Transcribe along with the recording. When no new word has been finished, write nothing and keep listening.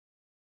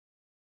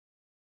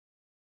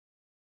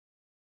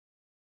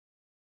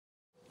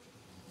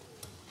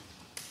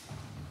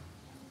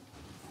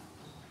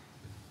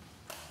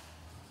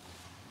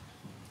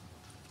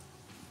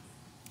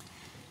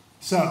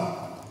So,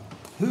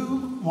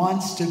 who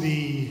wants to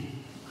be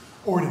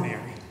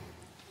ordinary?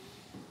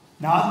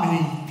 Not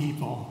many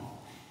people.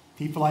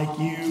 People like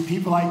you,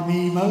 people like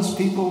me, most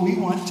people, we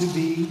want to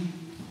be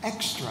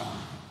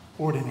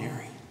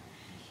extraordinary.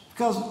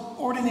 Because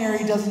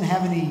ordinary doesn't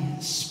have any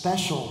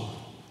special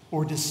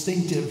or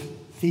distinctive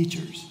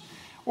features.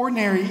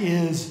 Ordinary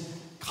is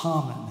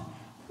common.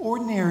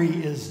 Ordinary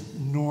is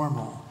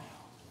normal.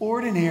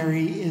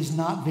 Ordinary is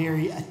not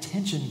very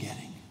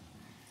attention-getting.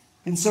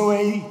 And so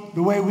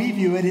the way we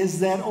view it is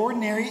that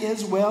ordinary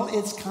is, well,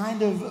 it's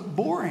kind of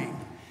boring.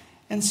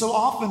 And so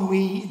often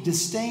we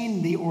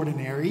disdain the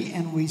ordinary,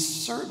 and we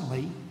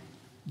certainly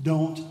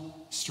don't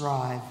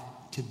strive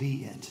to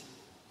be it.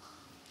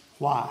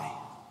 Why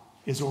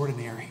is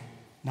ordinary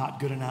not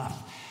good enough?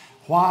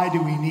 Why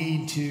do we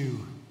need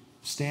to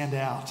stand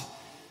out?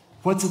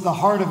 What's at the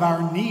heart of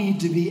our need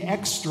to be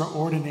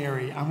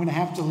extraordinary? I'm going to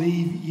have to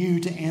leave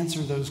you to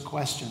answer those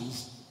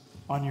questions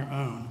on your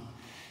own.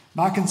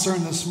 My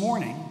concern this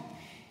morning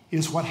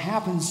is what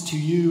happens to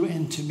you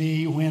and to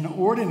me when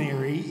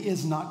ordinary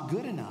is not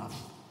good enough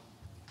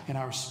in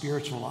our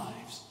spiritual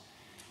lives.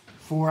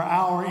 For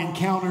our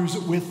encounters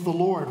with the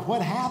Lord,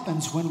 what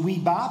happens when we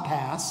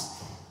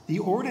bypass the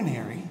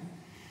ordinary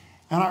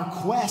and our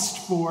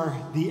quest for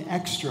the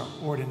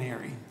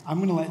extraordinary? I'm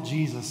going to let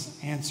Jesus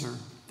answer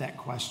that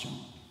question.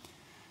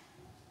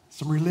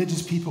 Some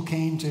religious people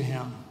came to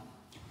him,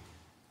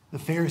 the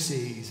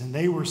Pharisees, and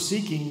they were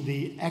seeking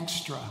the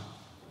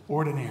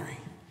extraordinary.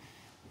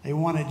 They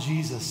wanted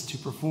Jesus to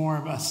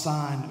perform a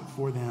sign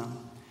for them.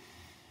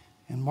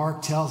 And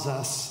Mark tells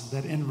us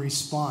that in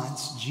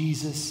response,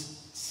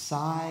 Jesus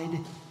sighed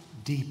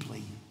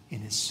deeply in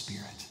his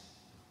spirit.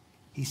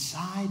 He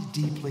sighed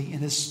deeply in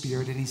his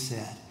spirit and he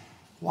said,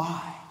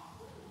 "Why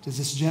does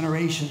this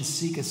generation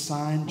seek a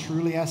sign?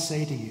 Truly I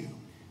say to you,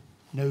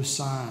 no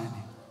sign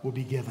will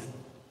be given."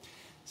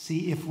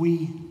 See, if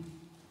we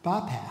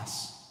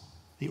bypass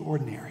the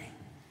ordinary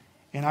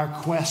in our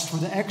quest for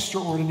the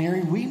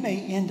extraordinary, we may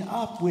end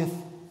up with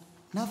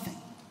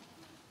nothing,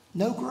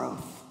 no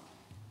growth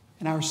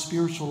in our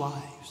spiritual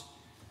lives,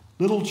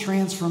 little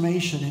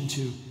transformation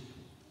into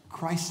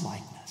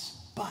Christ-likeness.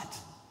 But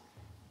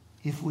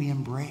if we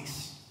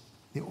embrace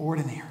the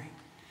ordinary,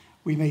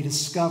 we may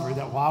discover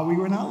that while we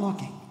were not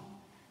looking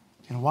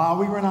and while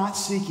we were not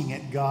seeking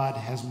it, God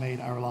has made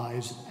our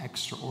lives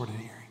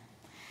extraordinary.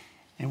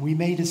 And we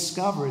may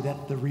discover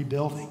that the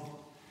rebuilding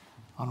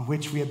on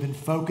which we have been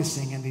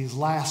focusing in these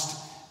last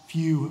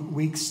few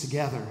weeks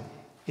together,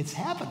 it's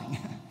happening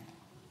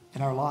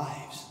in our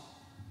lives,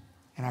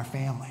 in our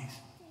families,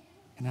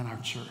 and in our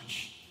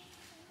church.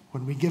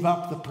 When we give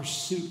up the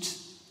pursuit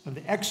of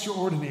the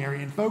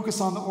extraordinary and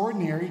focus on the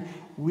ordinary,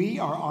 we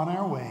are on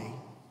our way.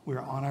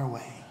 We're on our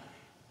way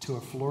to a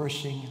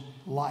flourishing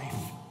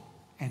life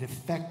and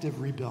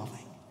effective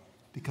rebuilding,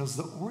 because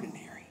the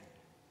ordinary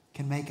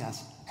can make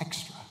us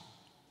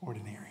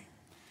extraordinary.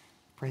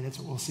 Pray that's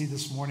what we'll see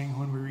this morning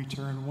when we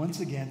return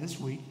once again this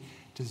week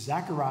to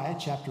Zechariah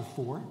chapter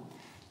 4.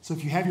 So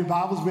if you have your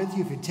Bibles with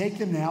you, if you take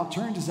them now,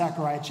 turn to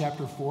Zechariah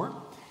chapter 4.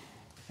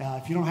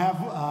 If you don't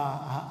have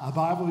a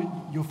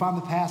Bible, you'll find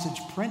the passage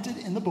printed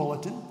in the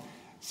bulletin.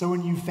 So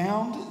when you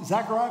found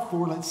Zechariah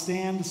 4, let's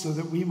stand so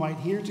that we might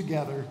hear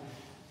together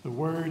the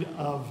word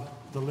of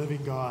the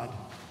living God.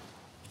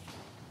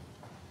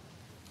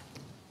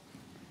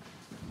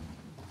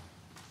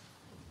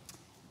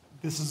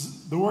 This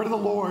is the word of the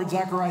Lord,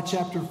 Zechariah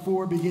chapter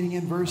 4, beginning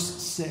in verse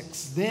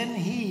 6. Then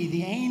he,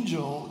 the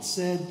angel,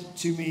 said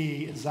to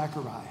me,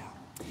 Zechariah,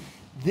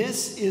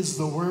 "This is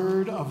the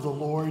word of the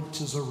Lord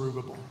to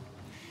Zerubbabel.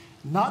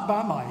 Not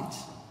by might,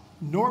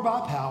 nor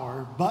by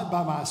power, but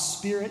by my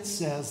spirit,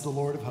 says the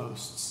Lord of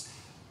hosts.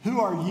 Who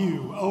are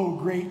you, O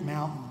great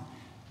mountain?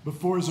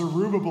 Before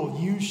Zerubbabel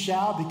you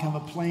shall become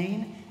a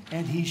plain,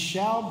 and he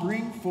shall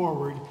bring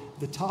forward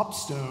the top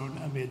stone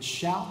amid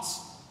shouts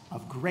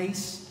of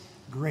grace,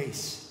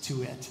 grace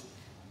to it."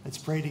 Let's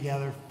pray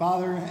together.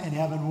 Father in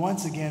heaven,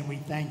 once again, we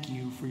thank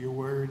you for your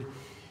word.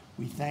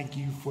 We thank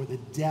you for the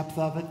depth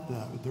of it,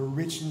 the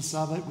richness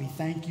of it. We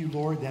thank you,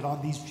 Lord, that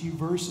on these few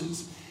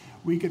verses,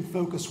 we can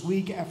focus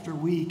week after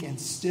week, and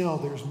still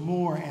there's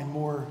more and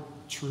more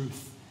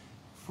truth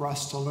for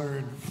us to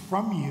learn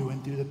from you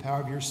and through the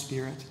power of your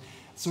Spirit.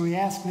 So we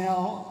ask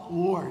now,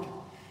 Lord,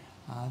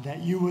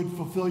 that you would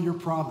fulfill your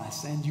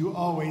promise, and you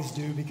always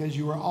do, because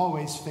you are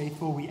always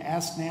faithful. We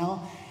ask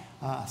now,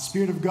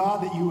 Spirit of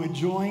God, that you would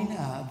join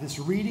this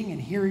reading and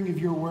hearing of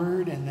your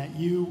word, and that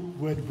you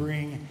would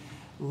bring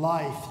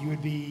life, you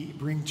would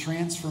bring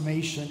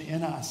transformation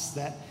in us,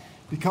 that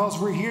because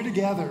we're here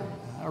together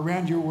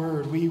around your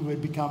word, we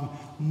would become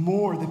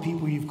more the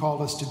people you've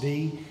called us to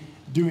be,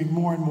 doing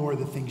more and more of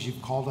the things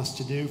you've called us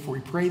to do. For we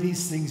pray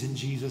these things in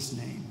Jesus'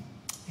 name.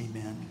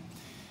 Amen.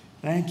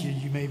 Thank you.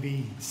 You may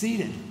be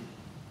seated.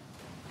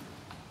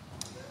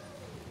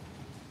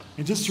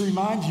 And just to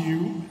remind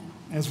you,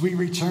 as we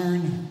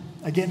return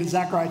again to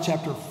Zechariah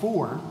chapter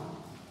 4,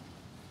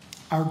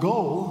 our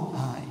goal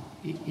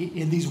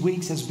in these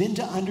weeks has been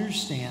to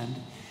understand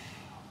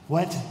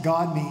what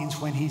God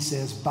means when he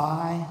says,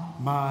 by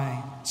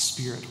my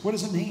Spirit. What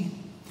does it mean?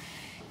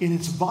 And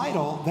it's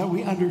vital that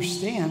we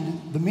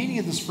understand the meaning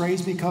of this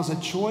phrase because a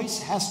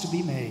choice has to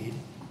be made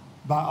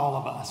by all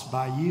of us,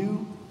 by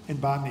you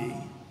and by me.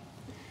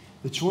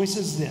 The choice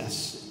is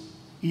this: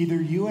 either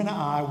you and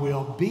I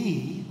will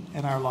be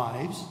in our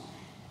lives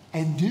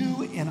and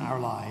do in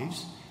our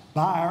lives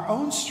by our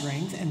own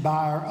strength and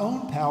by our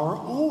own power,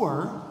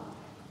 or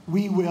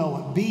we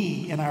will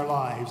be in our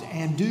lives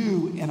and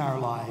do in our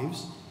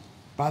lives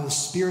by the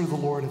Spirit of the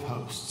Lord of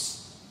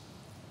hosts.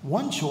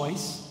 One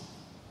choice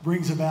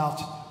brings about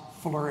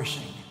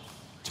flourishing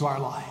to our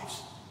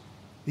lives.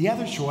 The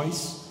other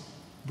choice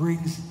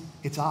brings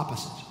its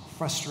opposite,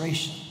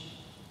 frustration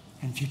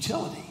and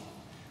futility.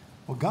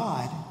 Well,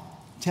 God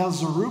tells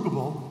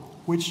Zerubbabel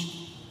which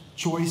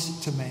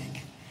choice to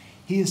make.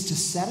 He is to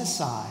set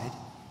aside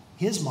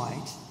his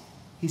might.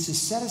 He's to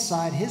set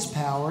aside his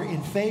power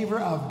in favor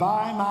of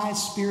by my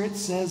Spirit,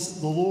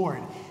 says the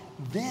Lord.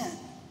 Then,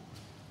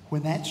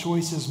 when that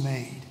choice is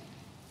made,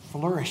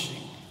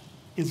 flourishing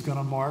is going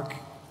to mark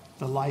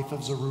the life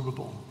of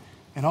Zerubbabel.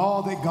 And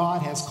all that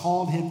God has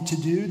called him to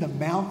do, the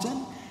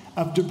mountain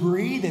of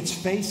debris that's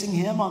facing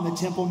him on the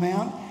Temple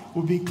Mount,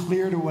 will be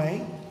cleared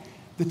away.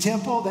 The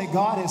temple that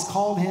God has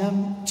called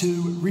him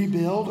to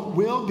rebuild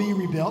will be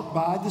rebuilt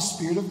by the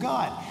Spirit of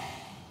God.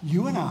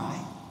 You and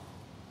I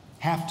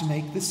have to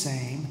make the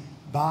same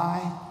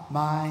by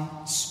my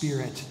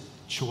Spirit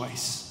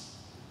choice.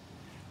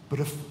 But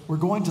if we're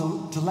going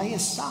to lay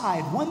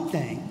aside one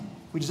thing,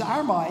 which is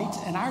our might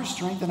and our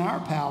strength and our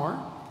power,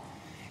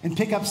 and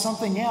pick up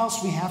something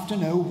else, we have to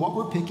know what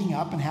we're picking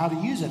up and how to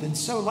use it. And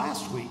so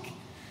last week,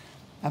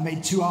 I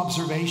made 2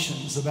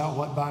 observations about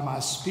what by my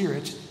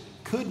Spirit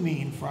could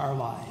mean for our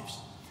lives.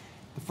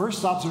 The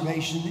first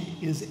observation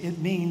is it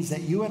means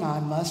that you and I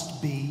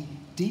must be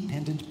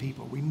dependent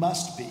people. We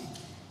must be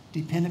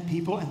dependent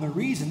people, and the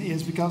reason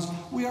is because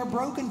we are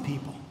broken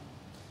people.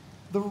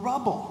 The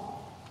rubble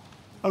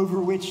over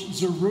which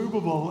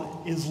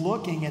Zerubbabel is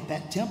looking at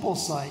that temple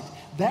site,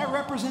 that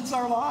represents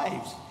our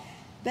lives.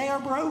 They are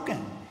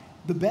broken.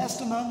 The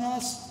best among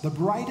us, the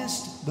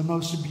brightest, the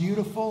most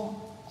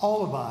beautiful,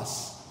 all of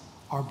us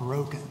are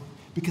broken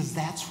because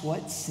that's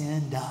what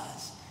sin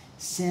does.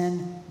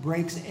 Sin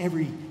breaks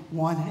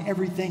everyone and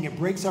everything. It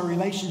breaks our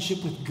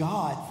relationship with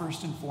God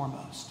first and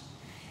foremost.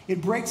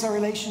 It breaks our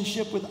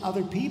relationship with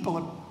other people.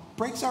 It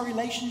breaks our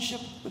relationship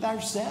with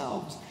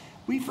ourselves.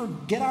 We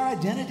forget our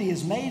identity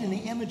is made in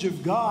the image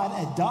of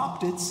God,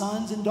 adopted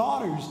sons and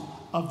daughters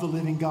of the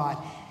living God.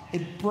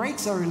 It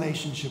breaks our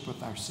relationship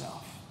with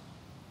ourselves.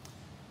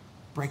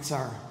 Breaks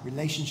our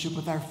relationship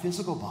with our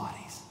physical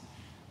bodies.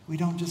 We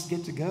don't just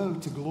get to go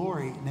to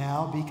glory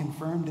now, be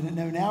confirmed in it.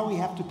 No, now we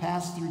have to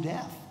pass through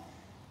death,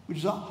 which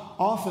is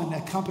often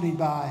accompanied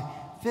by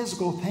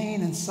physical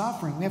pain and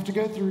suffering. We have to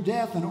go through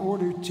death in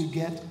order to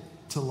get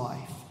to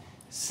life.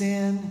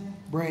 Sin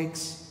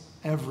breaks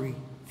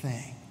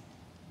everything.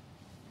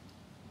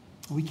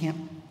 We can't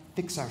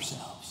fix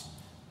ourselves.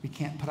 We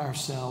can't put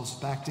ourselves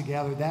back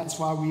together. That's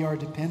why we are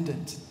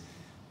dependent.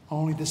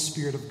 Only the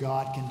Spirit of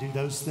God can do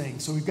those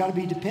things. So we've got to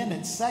be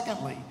dependent.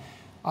 Secondly,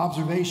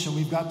 observation,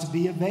 we've got to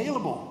be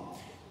available.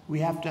 We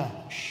have to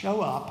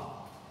show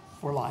up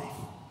for life.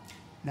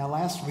 Now,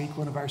 last week,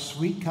 one of our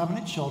sweet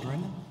covenant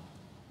children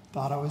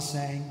thought I was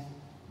saying,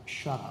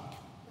 shut up.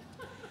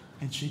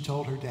 And she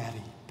told her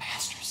daddy,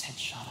 Pastor said,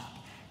 shut up.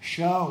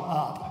 Show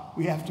up.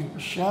 We have to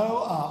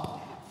show up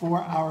for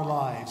our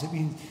lives. It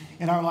means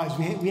in our lives,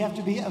 we have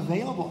to be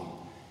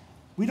available.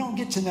 We don't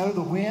get to know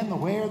the when, the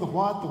where, the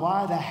what, the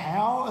why, the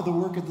how of the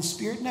work of the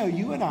Spirit. No,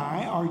 you and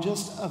I are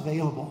just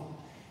available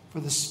for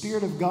the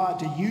Spirit of God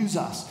to use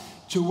us,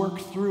 to work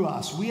through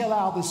us. We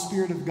allow the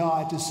Spirit of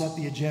God to set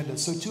the agenda.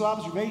 So 2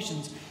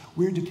 observations.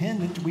 We're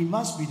dependent, we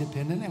must be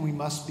dependent, and we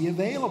must be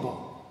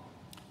available.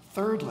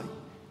 Thirdly,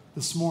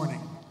 this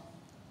morning,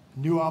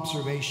 new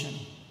observation.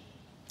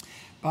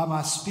 By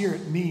my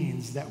Spirit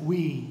means that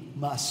we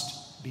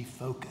must be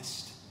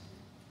focused.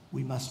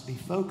 We must be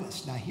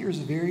focused. Now here's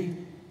a very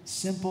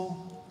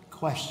simple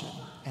question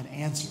and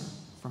answer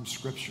from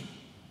Scripture.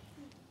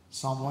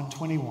 Psalm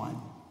 121.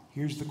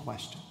 Here's the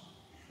question.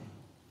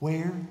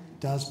 Where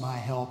does my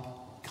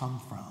help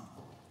come from?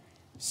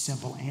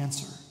 Simple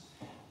answer.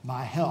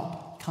 My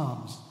help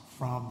comes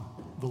from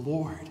the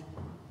Lord.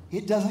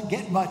 It doesn't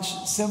get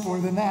much simpler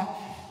than that,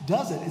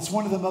 does it? It's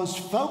one of the most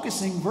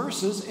focusing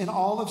verses in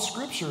all of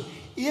Scripture.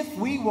 If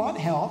we want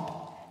help,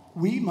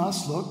 we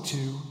must look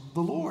to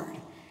the Lord.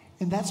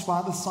 And that's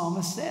why the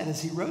psalmist said,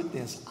 as he wrote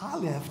this, I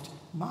lift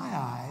my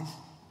eyes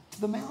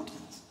to the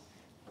mountains.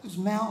 Those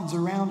mountains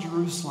around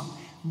Jerusalem,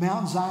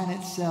 Mount Zion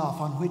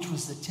itself, on which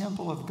was the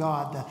temple of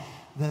God,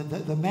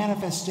 the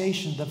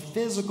manifestation, the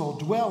physical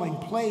dwelling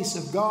place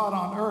of God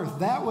on earth.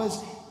 That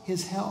was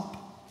his help.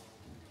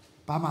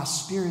 By my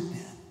Spirit,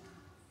 then,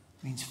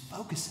 means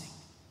focusing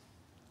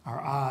our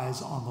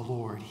eyes on the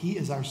Lord. He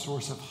is our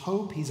source of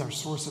hope. He's our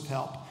source of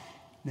help.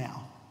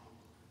 Now,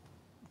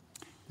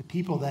 the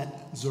people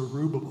that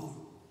Zerubbabel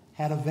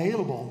had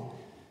available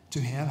to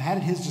him, had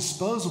at his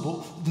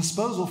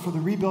disposal for the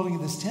rebuilding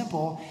of this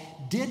temple,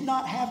 did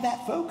not have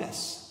that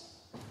focus,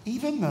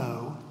 even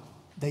though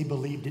they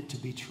believed it to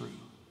be true.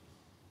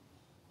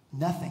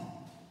 Nothing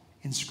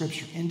in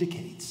Scripture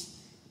indicates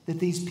that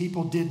these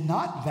people did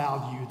not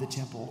value the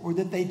temple or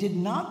that they did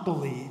not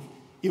believe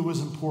it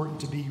was important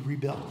to be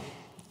rebuilt.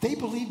 They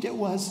believed it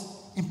was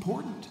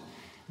important.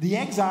 The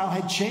exile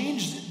had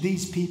changed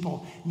these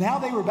people. Now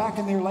they were back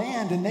in their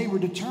land and they were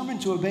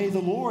determined to obey the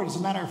Lord. As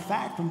a matter of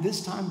fact, from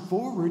this time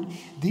forward,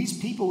 these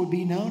people would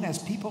be known as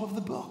people of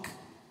the book.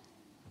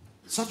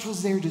 Such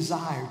was their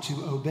desire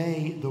to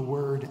obey the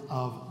word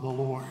of the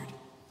Lord.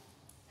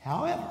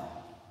 However,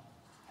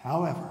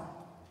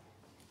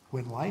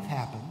 when life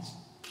happens,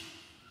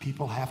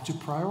 people have to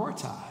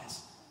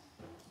prioritize.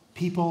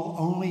 People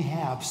only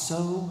have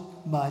so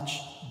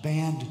much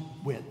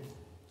bandwidth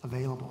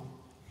available.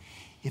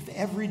 If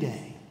every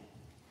day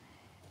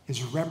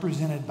is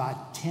represented by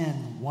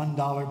 10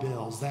 $1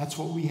 bills, that's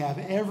what we have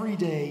every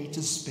day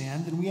to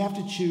spend, and we have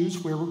to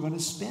choose where we're going to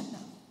spend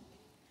them.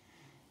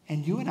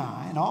 And you and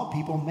I and all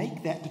people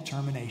make that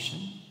determination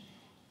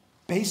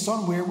based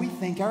on where we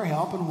think our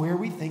help and where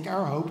we think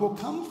our hope will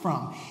come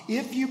from.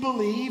 If you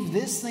believe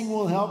this thing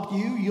will help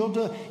you,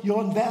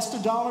 you'll invest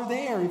 $1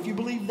 there. If you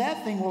believe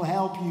that thing will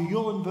help you,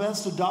 you'll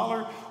invest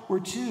 $1 or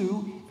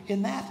 $2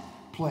 in that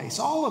place.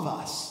 All of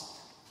us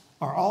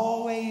are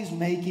always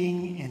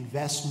making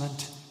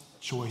investment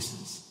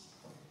choices.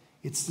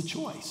 It's the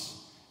choice.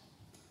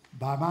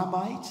 By my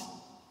might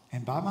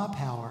and by my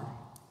power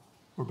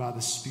or by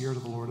the Spirit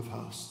of the Lord of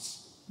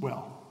hosts.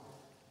 Well,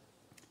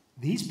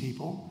 these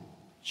people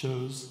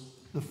chose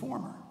the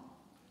former.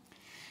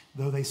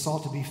 Though they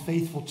sought to be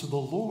faithful to the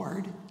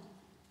Lord,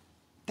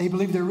 they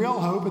believed their real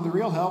hope and the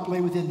real help lay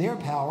within their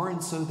power,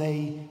 and so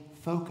they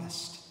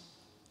focused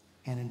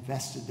and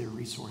invested their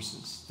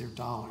resources, their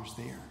dollars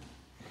there.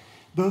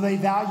 Though they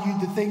valued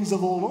the things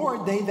of the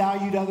Lord, they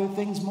valued other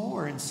things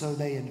more, and so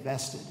they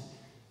invested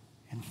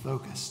and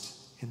focused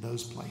in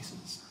those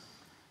places.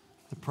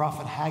 The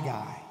prophet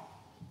Haggai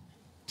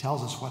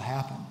tells us what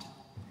happened.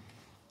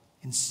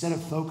 Instead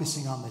of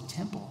focusing on the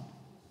temple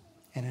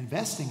and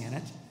investing in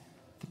it,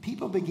 the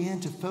people began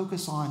to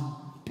focus on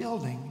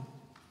building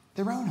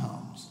their own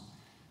homes.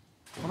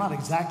 We're not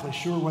exactly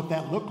sure what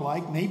that looked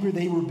like. Maybe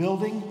they were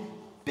building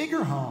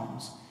bigger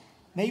homes.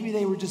 Maybe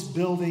they were just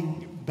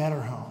building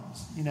better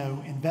homes,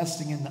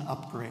 investing in the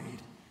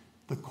upgrade,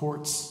 the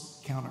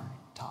quartz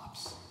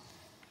countertops.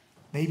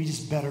 Maybe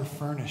just better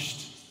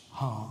furnished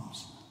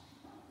homes.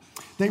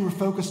 They were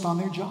focused on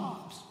their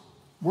jobs,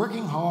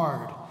 working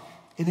hard,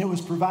 and it was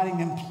providing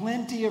them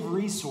plenty of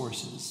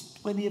resources,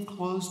 plenty of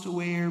clothes to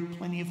wear,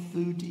 plenty of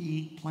food to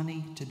eat,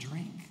 plenty to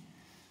drink.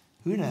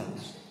 Who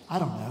knows? I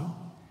don't know.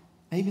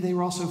 Maybe they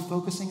were also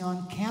focusing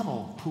on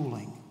camel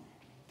pooling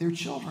their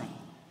children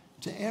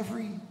to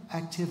every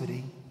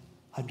activity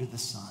under the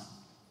sun.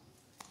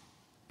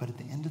 But at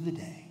the end of the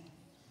day,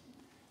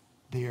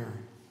 their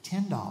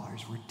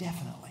 $10 were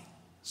definitely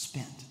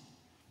spent.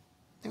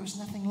 There was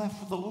nothing left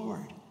for the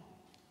Lord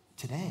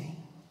today,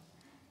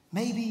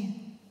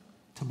 maybe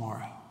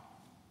tomorrow.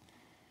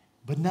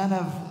 But none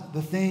of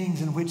the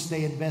things in which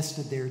they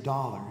invested their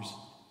dollars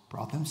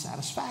brought them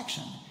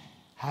satisfaction.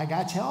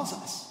 Haggai tells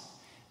us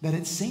that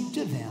it seemed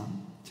to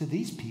them, to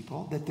these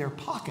people, that their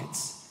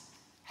pockets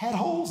had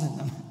holes in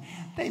them.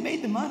 They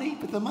made the money,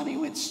 but the money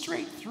went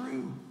straight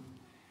through.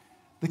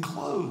 The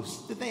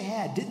clothes that they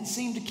had didn't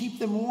seem to keep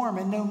them warm,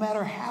 and no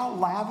matter how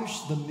lavish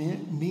the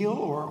meal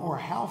or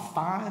how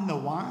fine the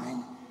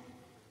wine,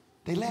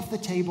 they left the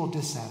table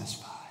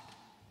dissatisfied.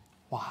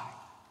 Why?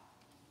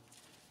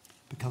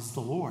 Because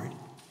the Lord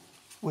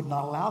would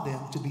not allow them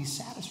to be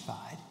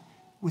satisfied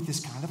with this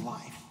kind of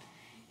life.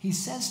 He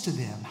says to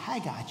them,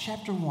 Haggai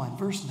chapter 1,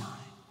 verse 9,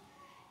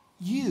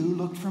 "You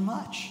looked for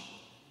much,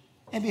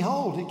 and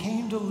behold, it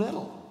came to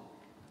little.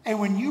 And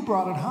when you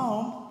brought it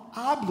home,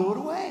 I blew it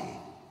away.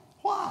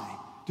 Why?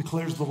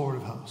 Declares the Lord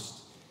of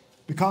hosts.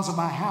 Because of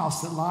my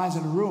house that lies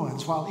in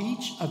ruins, while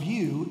each of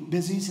you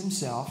busies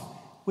himself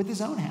with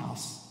his own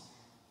house."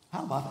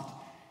 I love it.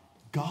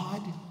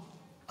 God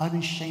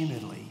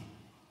unashamedly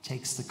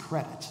takes the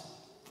credit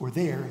for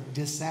their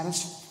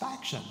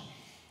dissatisfaction.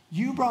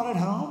 You brought it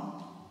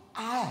home,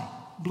 I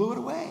blew it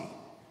away.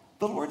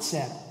 The Lord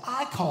said,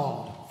 I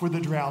called for the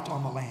drought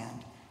on the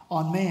land,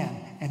 on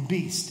man and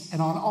beast,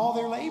 and on all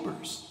their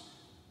labors.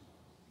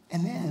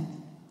 And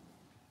then,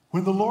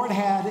 when the Lord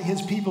had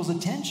his people's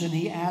attention,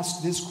 he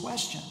asked this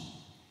question: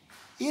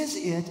 Is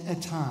it a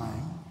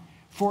time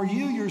for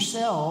you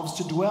yourselves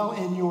to dwell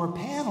in your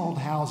paneled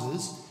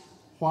houses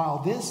while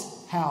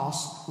this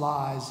house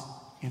lies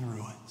in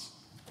ruins?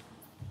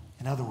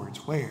 In other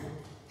words, where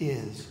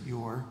is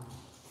your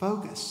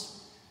focus?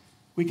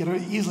 We could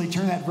easily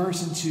turn that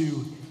verse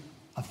into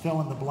a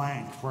fill in the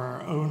blank for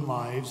our own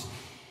lives.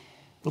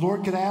 The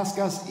Lord could ask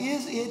us,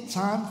 is it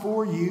time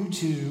for you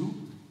to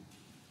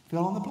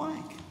fill in the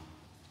blank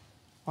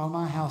while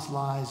my house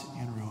lies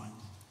in ruins?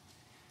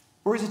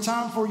 Or is it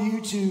time for you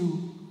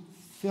to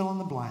fill in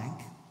the blank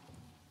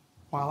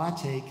while I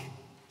take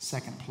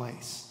second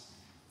place?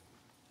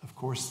 Of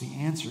course, the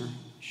answer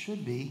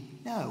should be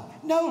no.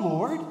 No,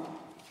 Lord,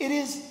 it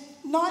is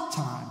not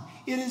time.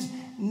 It is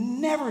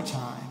never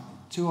time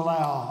to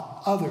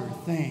allow other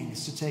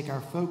things to take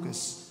our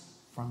focus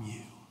from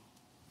you.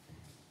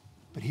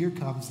 But here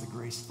comes the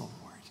grace of the Lord.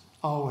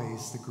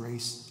 Always the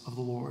grace of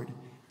the Lord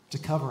to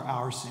cover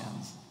our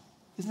sins.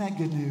 Isn't that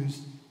good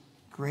news?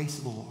 Grace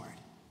of the Lord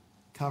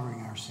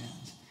covering our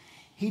sins.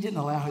 He didn't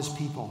allow his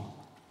people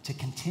to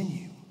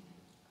continue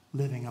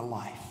living a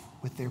life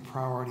with their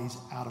priorities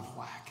out of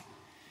whack,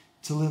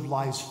 to live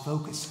lives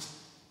focused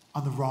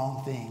on the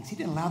wrong things. He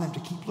didn't allow them to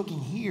keep looking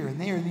here and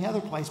there and the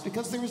other place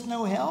because there was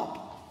no help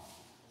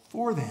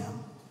for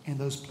them in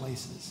those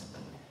places.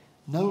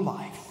 No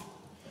life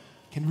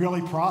can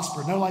really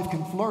prosper. No life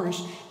can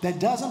flourish that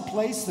doesn't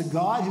place the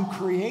God who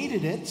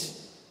created it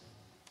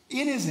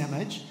in his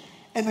image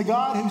and the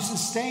God who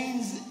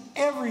sustains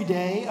every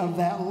day of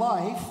that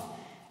life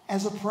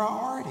as a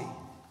priority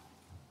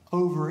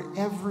over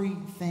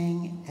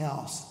everything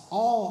else,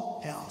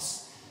 all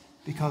else,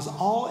 because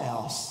all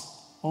else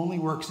only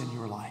works in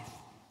your life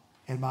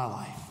and my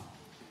life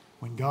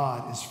when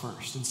God is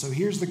first. And so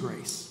here's the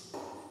grace.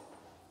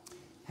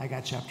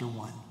 Haggai chapter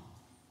 1,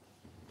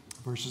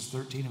 verses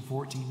 13 and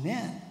 14.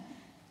 Then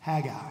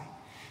Haggai,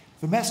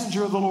 the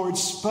messenger of the Lord,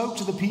 spoke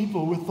to the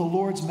people with the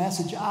Lord's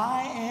message.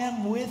 I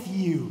am with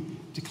you,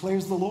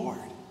 declares the Lord.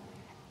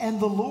 And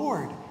the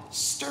Lord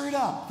stirred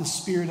up the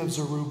spirit of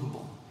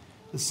Zerubbabel,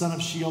 the son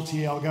of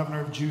Shealtiel,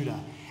 governor of Judah,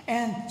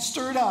 and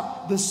stirred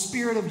up the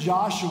spirit of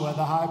Joshua,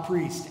 the high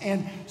priest,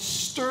 and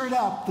stirred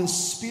up the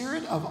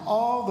spirit of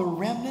all the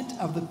remnant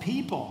of the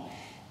people.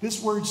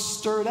 This word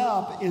stirred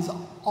up is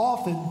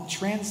often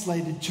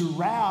translated to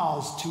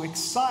rouse, to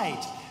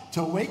excite,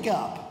 to wake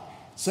up.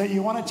 So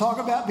you want to talk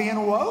about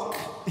being woke?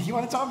 You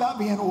want to talk about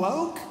being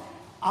woke?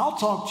 I'll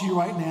talk to you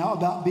right now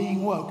about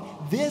being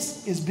woke.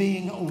 This is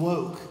being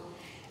woke.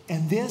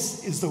 And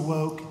this is the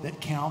woke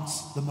that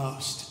counts the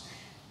most.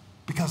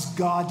 Because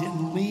God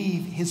didn't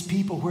leave his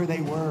people where they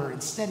were.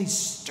 Instead, he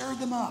stirred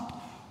them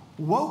up,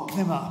 woke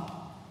them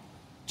up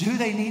to who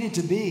they needed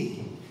to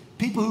be.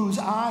 People whose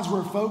eyes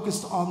were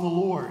focused on the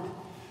Lord.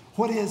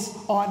 What is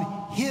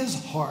on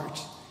his heart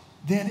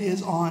then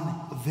is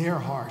on their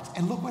heart.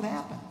 And look what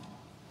happened.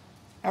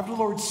 After the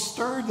Lord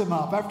stirred them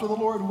up, after the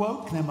Lord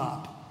woke them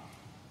up,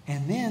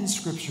 and then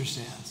Scripture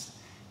says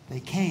they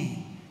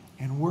came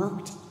and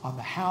worked on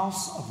the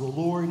house of the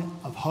Lord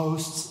of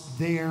hosts,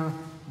 their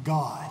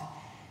God.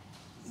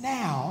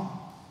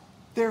 Now,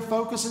 their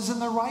focus is in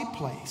the right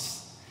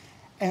place.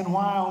 And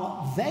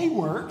while they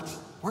worked,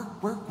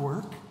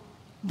 work,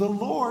 the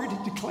Lord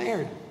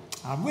declared,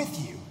 I'm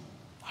with you.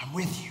 I'm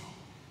with you.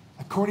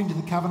 According to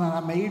the covenant I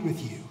made with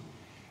you.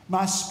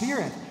 My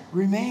spirit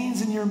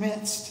remains in your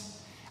midst.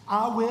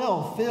 I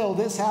will fill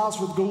this house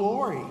with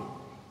glory.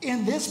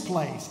 In this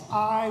place,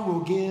 I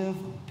will give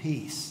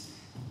peace.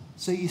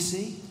 So you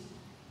see,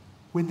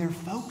 when their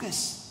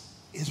focus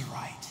is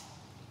right,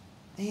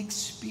 they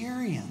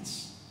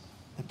experience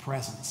the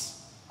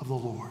presence of the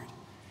Lord.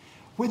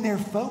 When their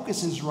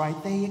focus is right,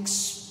 they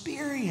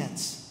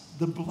experience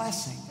the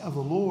blessing of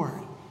the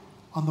Lord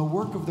on the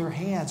work of their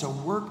hands, a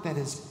work that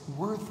is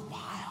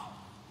worthwhile,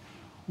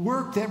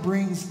 work that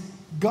brings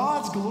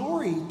God's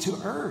glory to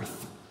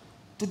earth,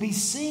 to be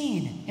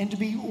seen and to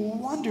be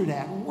wondered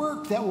at,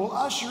 work that will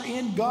usher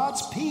in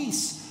God's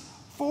peace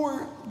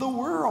for the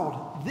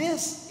world.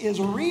 This is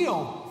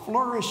real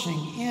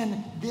flourishing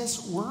in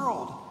this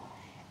world.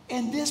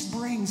 And this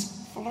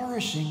brings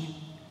flourishing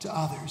to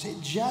others.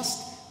 It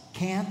just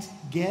can't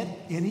get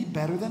any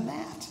better than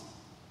that.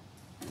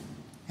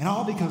 And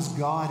all because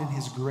God in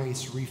his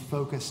grace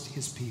refocused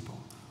his people,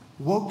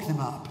 woke them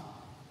up,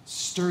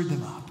 stirred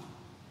them up.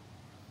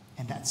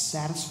 And that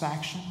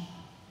satisfaction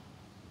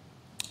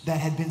that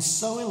had been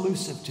so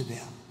elusive to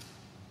them,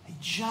 they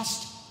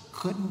just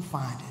couldn't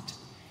find it.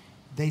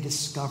 They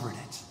discovered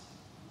it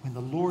when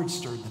the Lord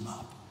stirred them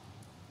up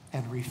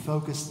and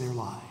refocused their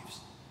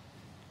lives.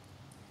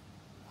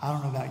 I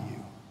don't know about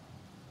you,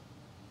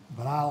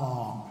 but I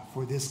long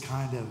for this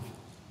kind of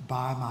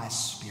by my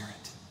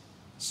spirit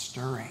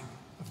stirring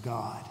of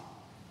God.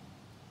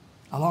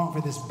 I long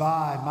for this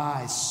by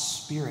my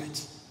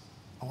spirit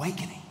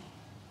awakening.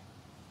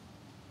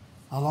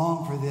 I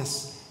long for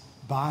this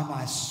by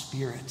my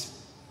spirit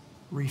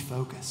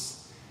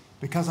refocus,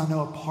 because I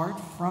know apart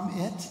from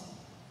it,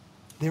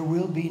 there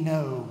will be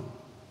no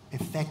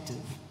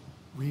effective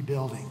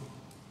rebuilding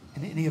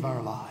in any of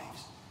our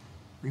lives.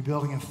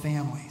 Rebuilding of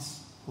families,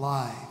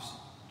 lives,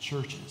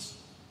 churches.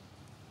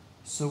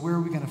 So where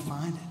are we going to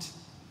find it?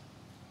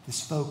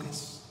 This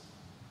focus,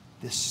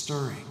 this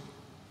stirring,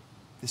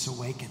 this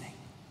awakening.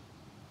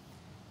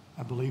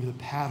 I believe the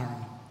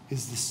pattern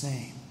is the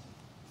same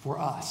for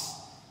us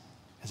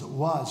as it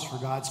was for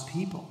God's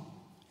people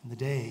in the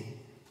day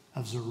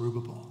of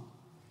Zerubbabel.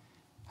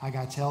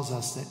 Haggai tells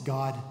us that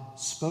God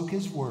spoke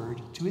his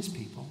word to his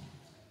people,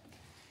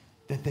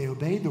 that they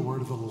obeyed the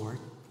word of the Lord,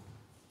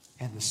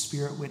 and the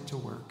Spirit went to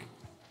work.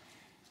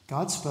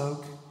 God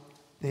spoke,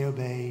 they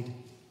obeyed,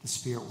 the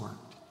Spirit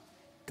worked.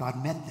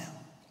 God met them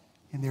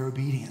in their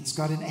obedience.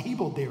 God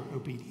enabled their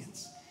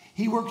obedience.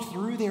 He worked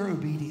through their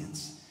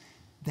obedience.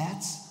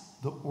 That's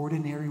the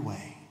ordinary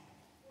way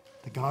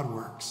that God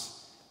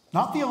works.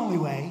 Not the only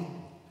way,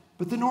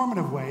 but the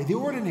normative way, the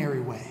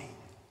ordinary way.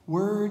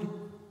 Word,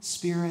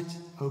 Spirit,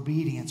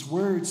 obedience.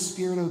 Word,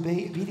 Spirit,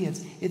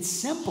 obedience. It's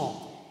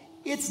simple.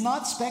 It's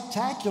not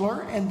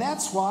spectacular, and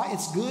that's why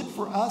it's good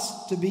for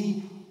us to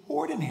be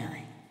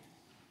ordinary.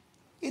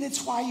 And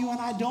it's why you and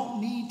I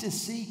don't need to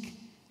seek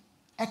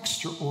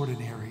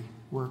extraordinary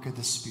work of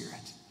the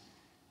Spirit.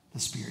 The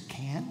Spirit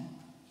can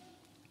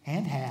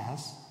and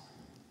has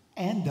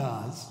and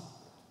does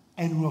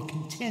and will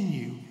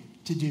continue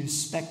to do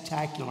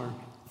spectacular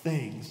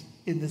things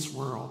in this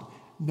world.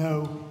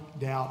 No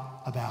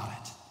doubt about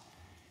it.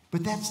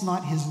 But that's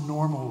not his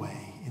normal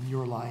way in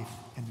your life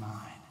and mine.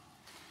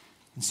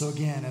 And so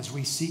again, as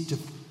we seek to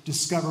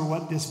discover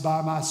what this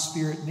by my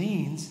Spirit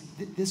means,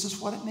 this is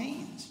what it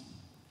means.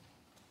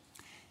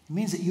 It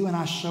means that you and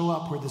I show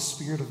up where the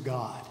Spirit of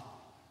God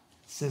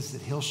says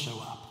that he'll show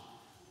up,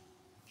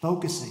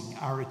 focusing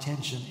our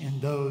attention in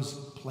those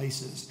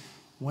places.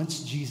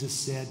 Once Jesus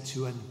said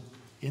to an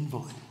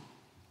invalid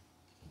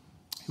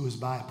who was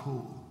by a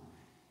pool,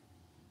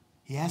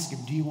 he asked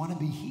him, "Do you want to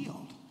be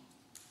healed?"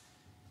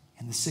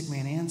 And the sick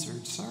man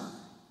answered, "Sir,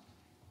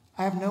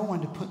 I have no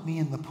one to put me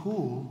in the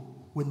pool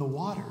when the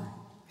water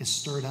is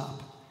stirred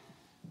up.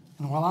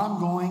 And while I'm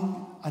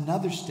going,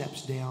 another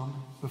steps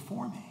down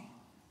before me."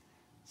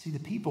 See, the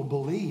people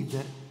believed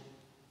that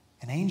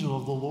an angel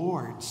of the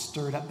Lord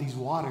stirred up these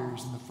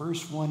waters, and the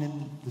first one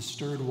in the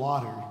stirred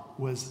water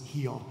was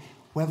healed.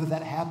 Whether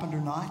that happened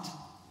or not,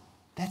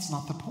 that's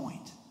not the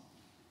point.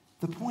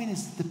 The point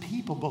is that the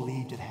people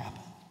believed it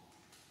happened.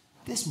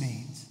 This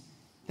means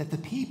that the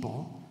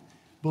people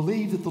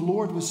believed that the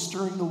Lord was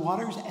stirring the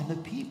waters, and the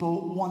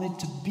people wanted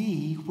to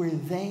be where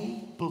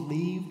they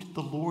believed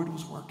the Lord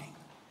was working.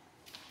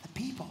 The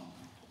people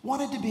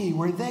wanted to be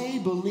where they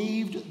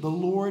believed the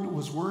Lord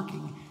was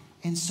working,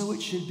 and so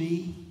it should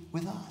be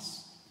with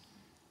us.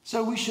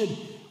 So we should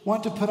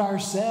want to put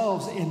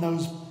ourselves in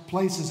those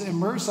places,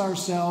 immerse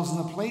ourselves in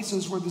the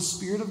places where the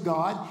Spirit of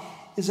God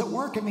is at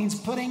work. It means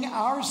putting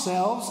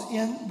ourselves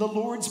in the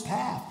Lord's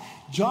path.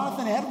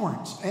 Jonathan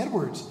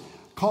Edwards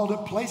called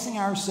it placing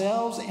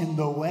ourselves in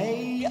the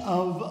way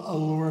of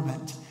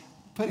allurement,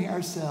 putting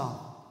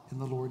ourselves in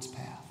the Lord's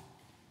path.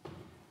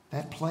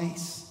 That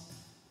place,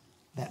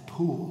 that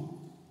pool,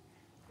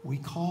 we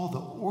call the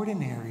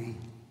ordinary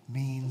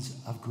means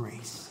of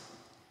grace.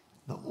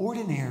 The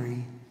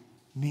ordinary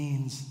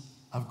means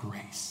of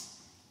grace.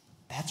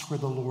 That's where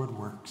the Lord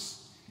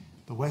works.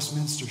 The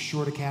Westminster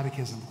Shorter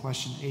Catechism,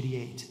 question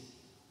 88,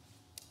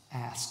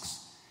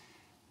 asks,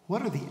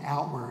 what are the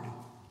outward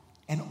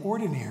and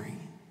ordinary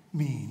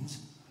means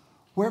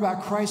whereby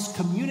Christ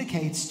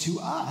communicates to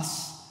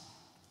us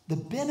the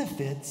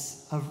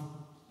benefits of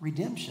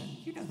redemption?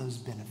 You know those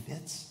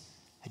benefits: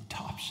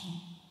 adoption,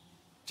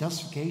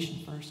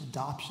 justification first,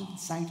 adoption,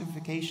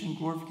 sanctification,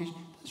 glorification.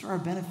 Those are our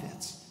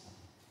benefits.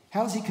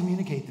 How does he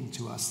communicate them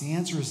to us? The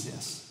answer is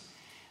this: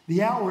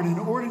 the outward and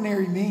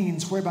ordinary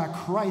means whereby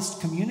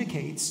Christ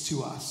communicates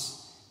to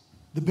us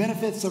the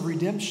benefits of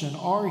redemption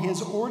are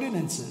his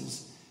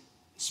ordinances,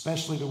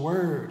 especially the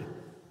word,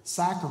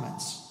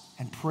 sacraments,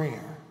 and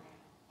prayer,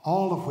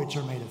 all of which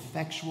are made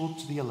effectual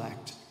to the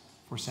elect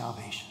for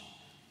salvation.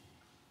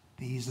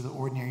 These are the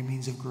ordinary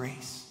means of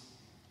grace: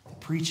 the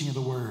preaching of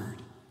the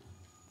word,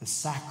 the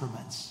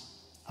sacraments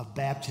of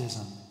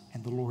baptism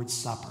and the Lord's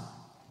Supper,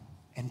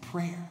 and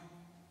prayer.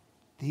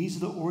 These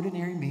are the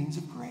ordinary means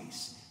of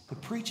grace: the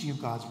preaching of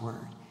God's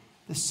word,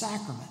 the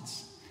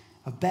sacraments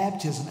of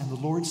baptism and the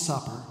Lord's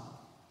Supper,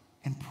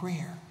 and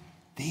prayer.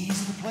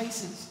 These are the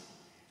places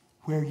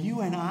where you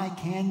and I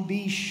can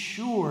be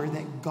sure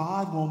that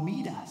God will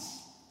meet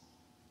us,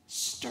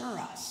 stir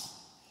us,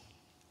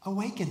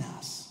 awaken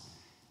us.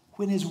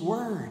 When his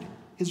word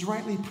is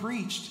rightly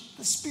preached,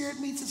 the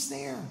Spirit meets us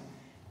there.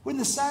 When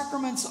the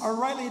sacraments are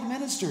rightly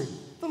administered,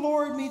 the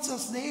Lord meets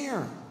us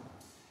there.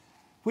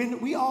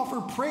 When we offer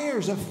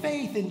prayers of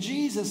faith in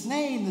Jesus'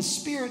 name, the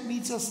Spirit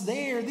meets us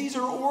there. These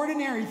are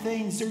ordinary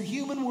things. They're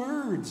human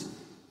words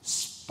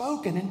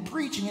spoken in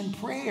preaching and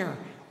prayer.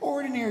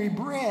 Ordinary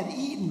bread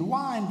eaten,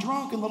 wine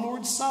drunk in the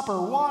Lord's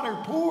Supper, water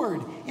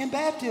poured in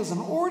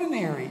baptism.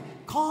 Ordinary,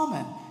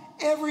 common,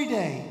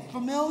 everyday,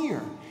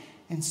 familiar.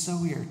 And so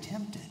we are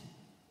tempted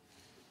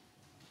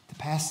to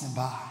pass them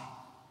by,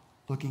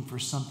 looking for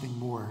something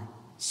more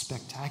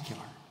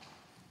spectacular.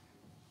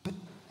 But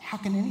how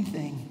can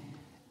anything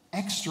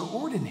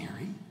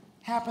extraordinary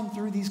happen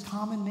through these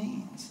common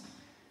means?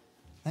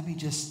 Let me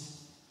just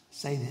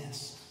say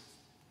this: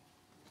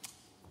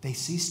 they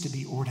cease to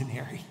be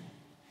ordinary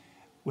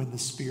when the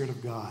Spirit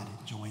of God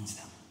joins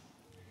them.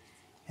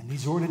 And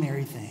these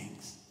ordinary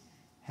things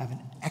have an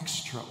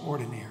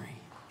extraordinary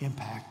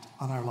impact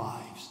on our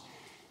lives.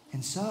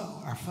 And so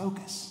our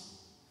focus,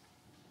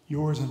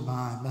 yours and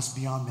mine, must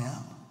be on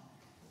them,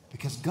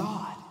 because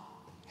God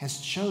has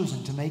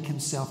chosen to make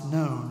himself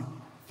known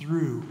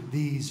through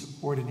these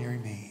ordinary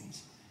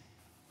means.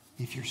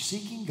 If you're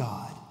seeking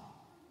God,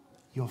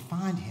 you'll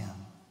find him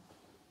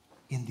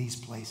in these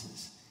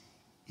places.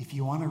 If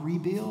you want to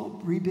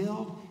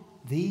rebuild,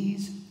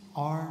 these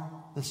are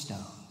the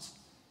stones.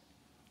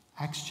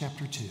 Acts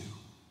chapter 2,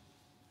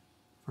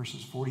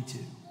 verses 42,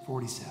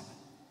 47.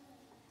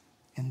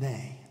 And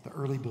they, the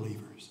early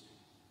believers,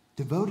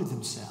 devoted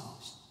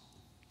themselves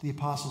to the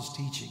apostles'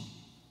 teaching.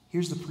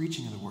 Here's the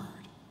preaching of the word.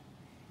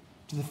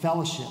 To the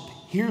fellowship.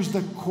 Here's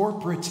the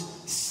corporate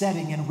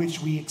setting in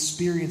which we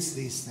experience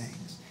these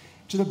things.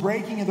 To the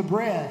breaking of the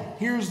bread.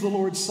 Here's the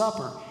Lord's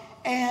Supper.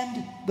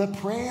 And the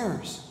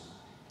prayers.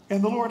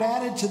 And the Lord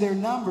added to their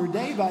number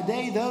day by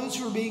day those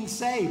who are being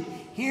saved.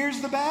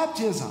 Here's the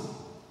baptism.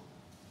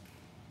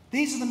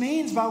 These are the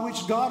means by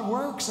which God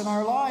works in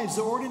our lives,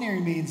 the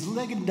ordinary means.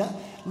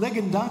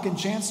 Ligon Duncan,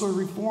 Chancellor of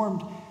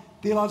Reformed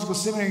Theological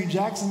Seminary in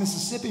Jackson,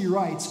 Mississippi,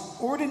 writes,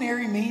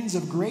 ordinary means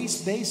of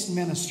grace-based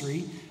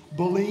ministry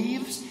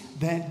believes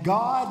that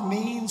God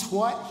means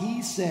what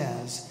he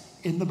says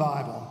in the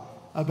Bible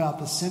about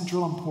the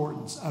central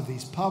importance of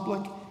these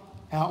public,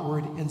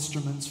 outward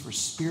instruments for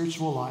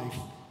spiritual life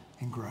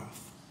and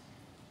growth.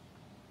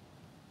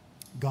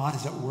 God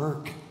is at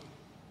work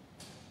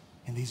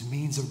in these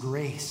means of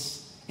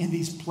grace, in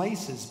these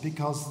places,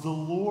 because the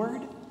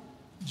Lord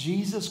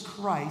Jesus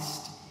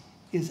Christ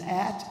is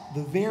at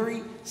the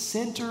very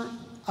center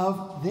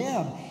of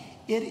them.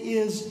 It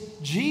is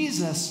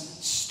Jesus'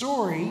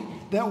 story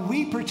that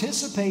we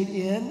participate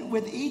in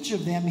with each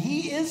of them.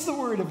 He is the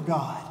Word of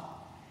God.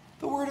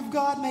 The Word of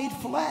God made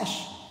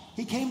flesh.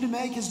 He came to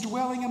make his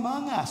dwelling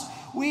among us.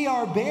 We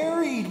are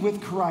buried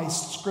with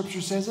Christ,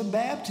 Scripture says, in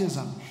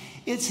baptism.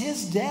 It's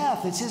his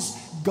death. It's his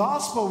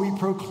gospel we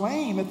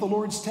proclaim at the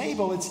Lord's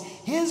table. It's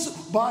his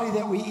body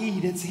that we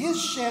eat. It's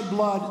his shed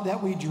blood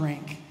that we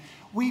drink.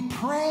 We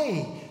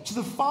pray to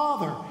the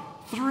Father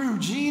through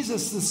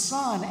Jesus the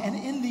Son and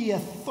in the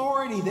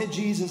authority that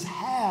Jesus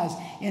has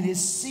in his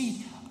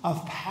seat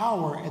of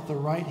power at the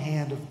right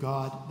hand of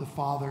God the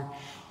Father.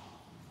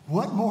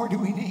 What more do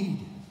we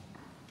need?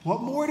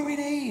 What more do we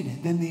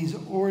need than these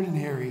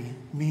ordinary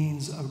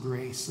means of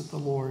grace that the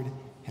Lord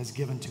has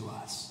given to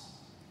us?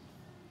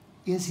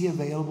 Is he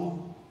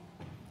available?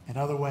 In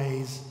other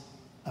ways,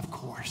 of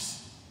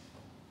course.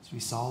 As we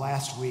saw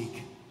last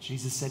week,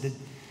 Jesus said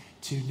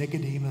to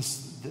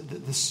Nicodemus,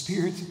 the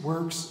Spirit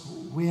works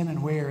when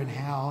and where and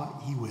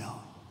how he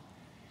will.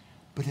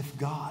 But if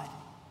God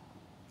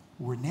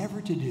were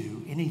never to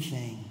do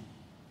anything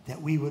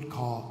that we would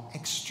call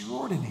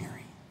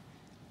extraordinary,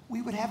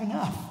 we would have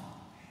enough.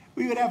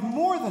 We would have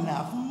more than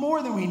enough,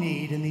 more than we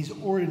need in these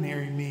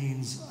ordinary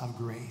means of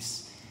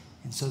grace.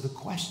 And so the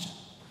question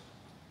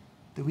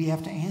that we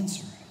have to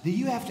answer, that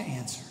you have to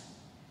answer,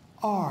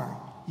 are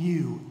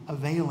you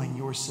availing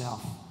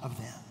yourself of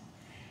them?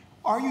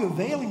 Are you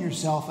availing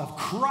yourself of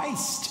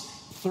Christ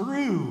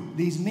through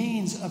these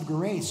means of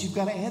grace? You've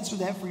got to answer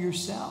that for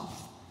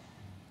yourself.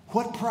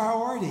 What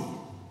priority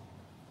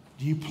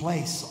do you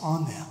place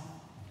on them?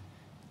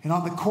 And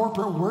on the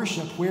corporate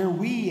worship where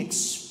we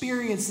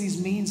experience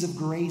these means of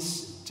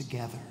grace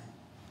together,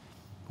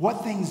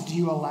 what things do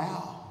you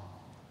allow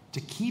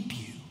to keep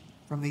you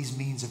from these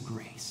means of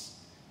grace?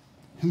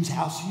 Whose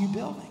house are you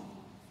building?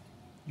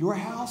 Your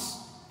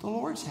house, the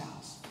Lord's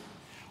house.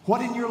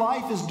 What in your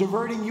life is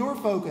diverting your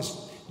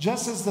focus?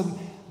 Just as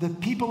the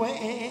people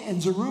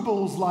in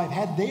Zerubbabel's life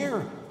had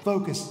their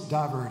focus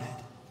diverted.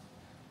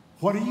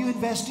 What are you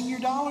investing your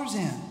dollars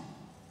in?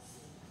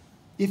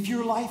 If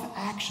your life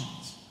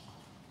actions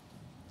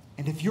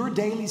and if your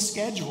daily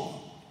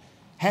schedule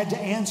had to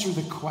answer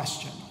the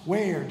question,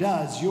 where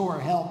does your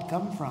help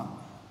come from?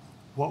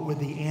 What would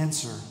the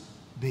answer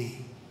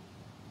be?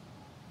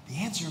 The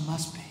answer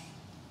must be,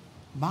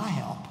 my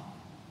help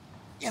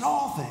in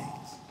all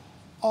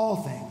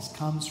things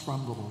comes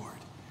from the Lord.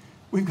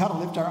 We've got to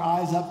lift our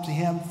eyes up to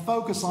him,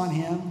 focus on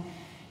him.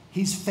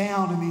 He's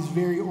found in these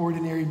very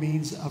ordinary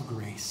means of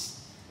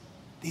grace.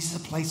 These are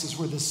the places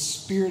where the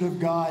Spirit of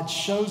God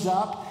shows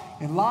up,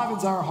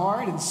 enlivens our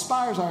heart,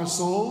 inspires our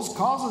souls,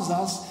 causes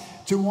us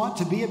to want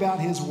to be about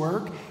his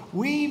work.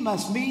 We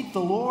must meet the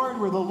Lord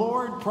where the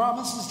Lord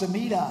promises to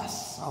meet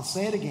us. I'll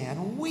say it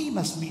again. We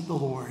must meet the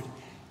Lord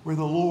where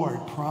the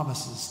Lord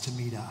promises to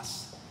meet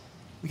us.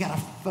 We got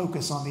to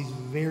focus on these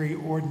very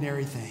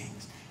ordinary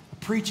things. The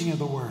preaching of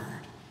the word,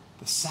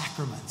 the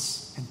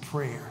sacraments, and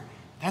prayer.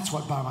 That's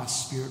what by my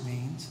Spirit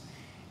means.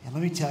 And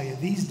let me tell you,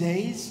 these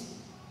days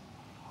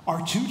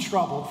are too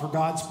troubled for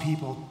God's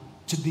people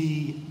to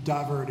be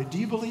diverted. Do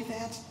you believe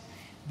that?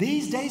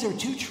 These days are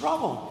too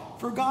troubled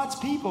for God's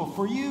people,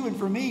 for you and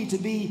for me, to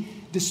be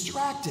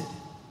distracted,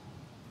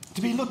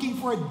 to be looking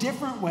for a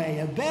different way,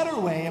 a better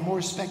way, a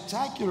more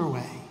spectacular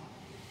way.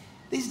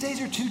 These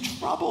days are too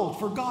troubled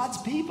for God's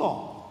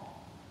people,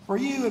 for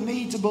you and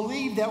me to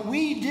believe that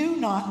we do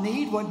not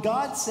need what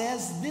God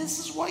says this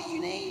is what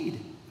you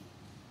need.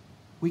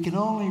 We can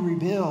only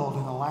rebuild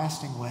in a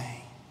lasting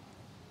way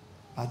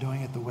by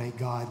doing it the way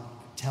God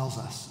tells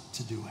us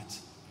to do it.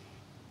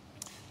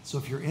 So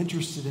if you're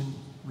interested in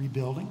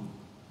rebuilding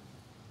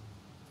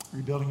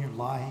your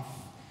life,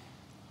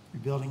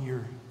 rebuilding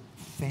your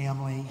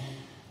family,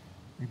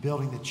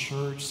 rebuilding the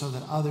church so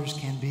that others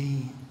can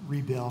be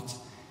rebuilt,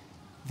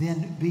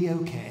 then be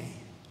okay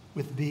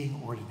with being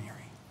ordinary.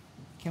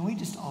 Can we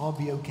just all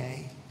be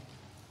okay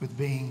with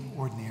being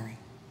ordinary?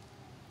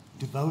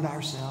 Devote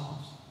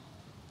ourselves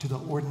to the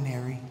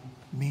ordinary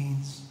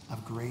means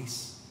of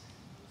grace.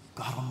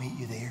 God will meet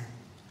you there,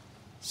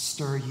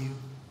 stir you,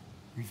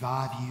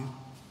 revive you,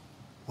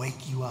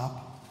 wake you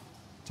up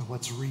to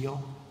what's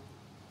real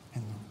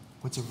and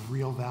what's of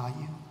real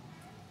value.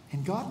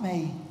 And God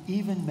may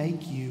even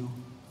make you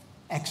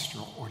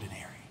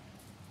extraordinary,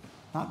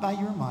 not by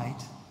your might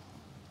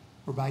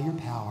or by your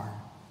power,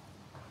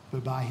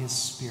 but by his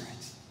Spirit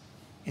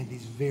in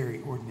these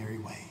very ordinary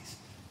ways.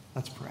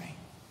 Let's pray.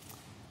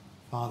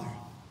 Father,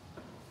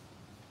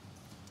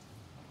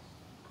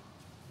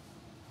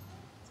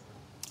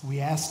 we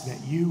ask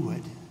that you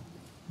would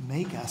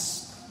make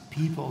us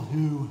people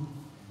who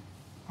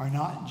are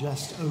not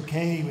just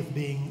okay with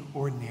being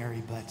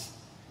ordinary, but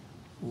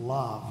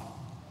love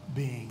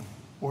being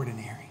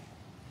ordinary.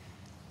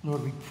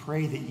 Lord, we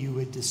pray that you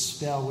would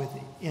dispel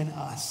within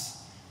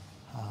us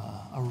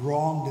a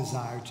wrong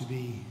desire to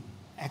be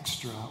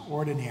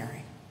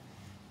extraordinary.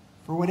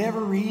 For whatever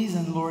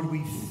reason, Lord,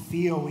 we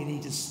feel we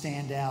need to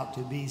stand out,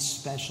 to be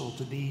special,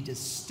 to be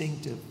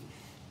distinctive,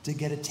 to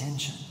get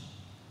attention.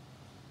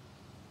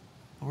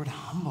 Lord,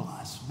 humble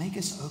us. Make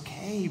us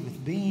okay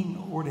with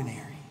being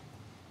ordinary.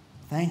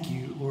 Thank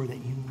you, Lord, that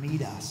you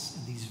meet us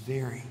in these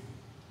very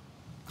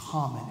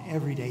common,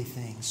 everyday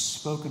things,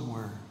 spoken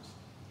words,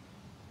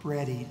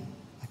 bread eaten,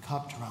 a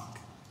cup drunk,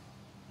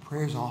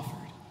 prayers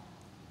offered.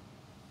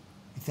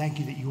 We thank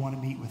you that you want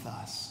to meet with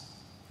us.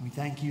 And we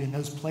thank you in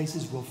those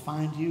places we'll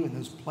find you. In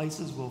those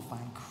places we'll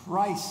find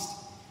Christ.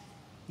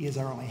 He is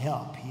our only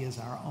help. He is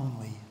our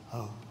only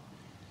hope.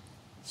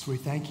 So we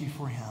thank you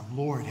for him.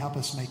 Lord, help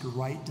us make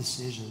right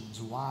decisions,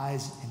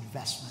 wise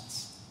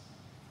investments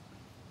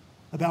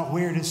about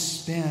where to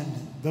spend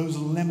those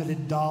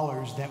limited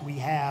dollars that we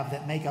have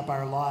that make up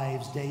our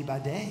lives day by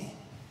day.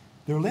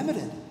 They're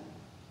limited.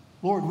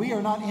 Lord, we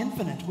are not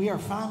infinite. We are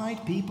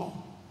finite people.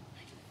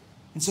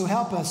 And so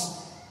help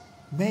us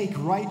make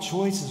right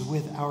choices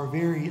with our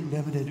very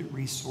limited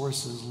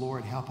resources.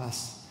 Lord, help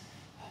us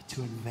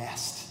to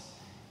invest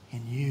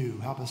in you.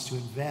 Help us to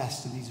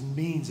invest in these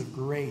means of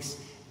grace.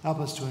 Help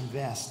us to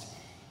invest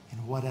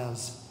in what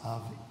is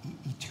of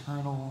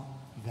eternal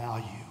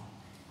value.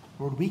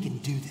 Lord, we can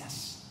do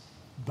this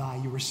by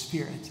your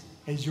Spirit,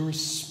 as your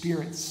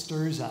Spirit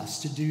stirs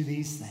us to do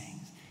these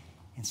things.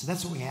 And so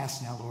that's what we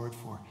ask now, Lord,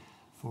 for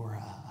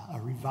a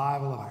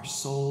revival of our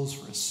souls,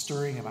 for a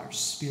stirring of our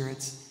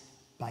spirits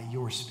by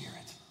your Spirit.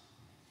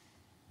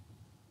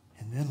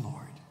 And then,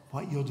 Lord,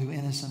 what you'll do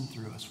in us and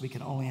through us, we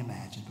can only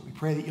imagine. But we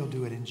pray that you'll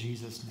do it in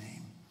Jesus'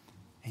 name.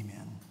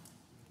 Amen.